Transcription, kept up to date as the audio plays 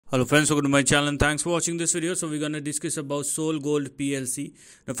Hello friends, welcome to my channel and thanks for watching this video. So we're going to discuss about Solgold Plc.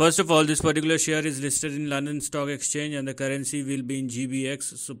 Now first of all, this particular share is listed in London Stock Exchange and the currency will be in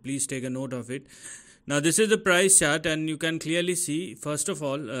GBX. So please take a note of it. Now this is the price chart and you can clearly see first of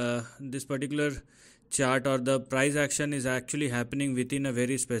all this particular chart or the price action is actually happening within a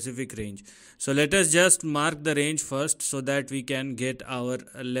very specific range. So let us just mark the range first so that we can get our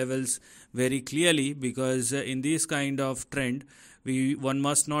levels very clearly, because in this kind of trend one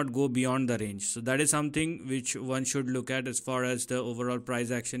must not go beyond the range. So that is something which one should look at as far as the overall price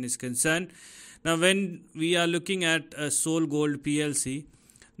action is concerned. Now when we are looking at Solgold PLC,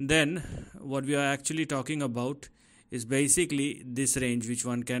 then what we are actually talking about is basically this range which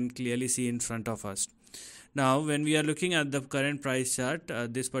one can clearly see in front of us. Now when we are looking at the current price chart,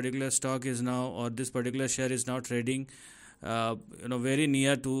 this particular stock is now, or this particular share is now trading very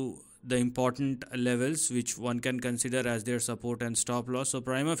near to the important levels which one can consider as their support and stop loss. So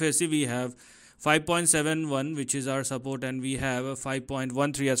prima facie we have 5.71 which is our support, and we have a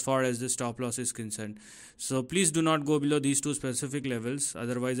 5.13 as far as the stop loss is concerned. So please do not go below these two specific levels,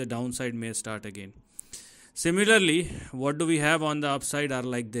 otherwise the downside may start again. Similarly, what do we have on the upside are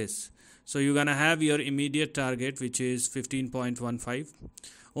like this. So you're gonna have your immediate target which is 15.15.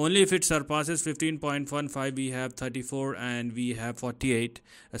 Only if it surpasses 15.15 we have 34 and we have 48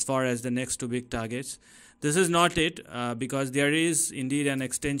 as far as the next two big targets. This is not it, because there is indeed an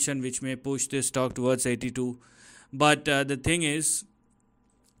extension which may push this stock towards 82, but the thing is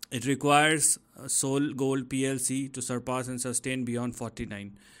it requires Solgold PLC to surpass and sustain beyond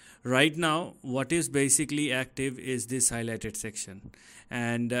 49. Right now what is basically active is this highlighted section,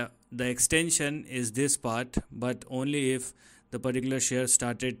 and the extension is this part, but only if the particular share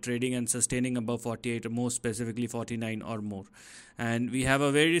started trading and sustaining above 48, or more specifically 49 or more. And we have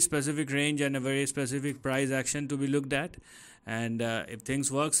a very specific range and a very specific price action to be looked at, and if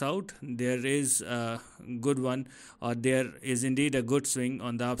things works out, there is a good one, or there is indeed a good swing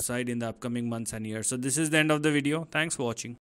on the upside in the upcoming months and years. So this is the end of the video. Thanks for watching.